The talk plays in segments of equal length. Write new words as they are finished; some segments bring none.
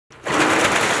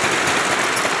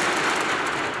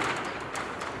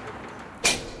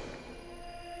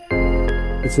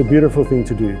It's a beautiful thing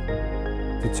to do,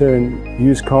 to turn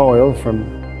used car oil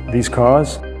from these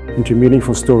cars into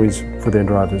meaningful stories for their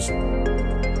drivers.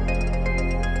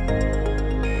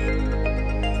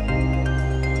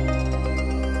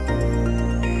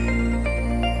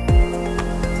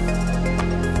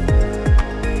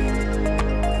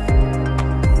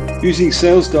 Using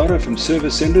sales data from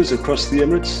service centers across the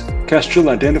Emirates, Castrol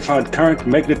identified current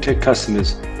Magnatec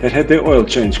customers that had their oil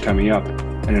change coming up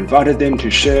and invited them to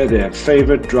share their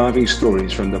favorite driving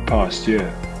stories from the past year.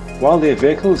 While their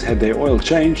vehicles had their oil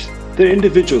changed, their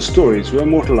individual stories were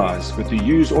immortalized with the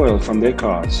used oil from their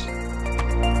cars.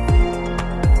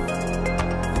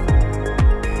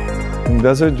 In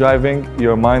desert driving,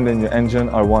 your mind and your engine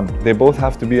are one. They both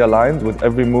have to be aligned with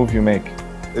every move you make.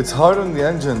 It's hard on the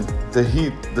engine, the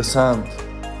heat, the sand.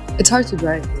 It's hard to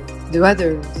drive, the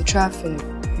weather, the traffic,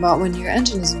 but when your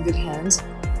engine is in good hands,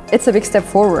 it's a big step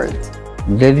forward.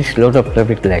 There is a lot of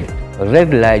traffic light.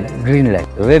 Red light, green light,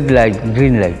 red light,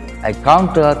 green light. I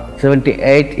counted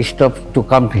 78 stops to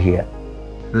come to here.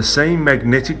 The same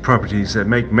magnetic properties that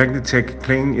make Magnatec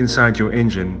cling inside your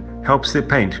engine helps their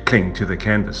paint cling to the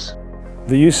canvas.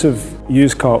 The use of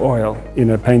used car oil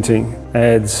in a painting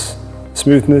adds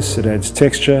smoothness, it adds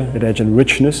texture, it adds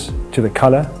richness to the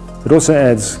color. It also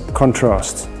adds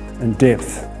contrast and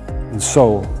depth and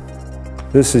soul.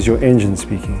 This is your engine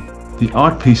speaking. The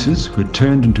art pieces were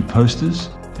turned into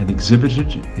posters and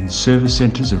exhibited in service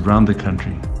centers around the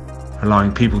country,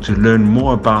 allowing people to learn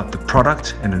more about the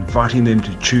product and inviting them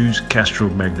to choose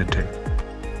Castrol Magnatec,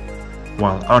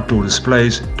 while outdoor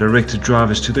displays directed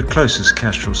drivers to the closest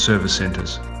Castrol service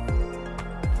centers.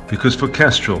 Because for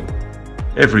Castrol,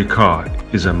 every car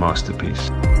is a masterpiece.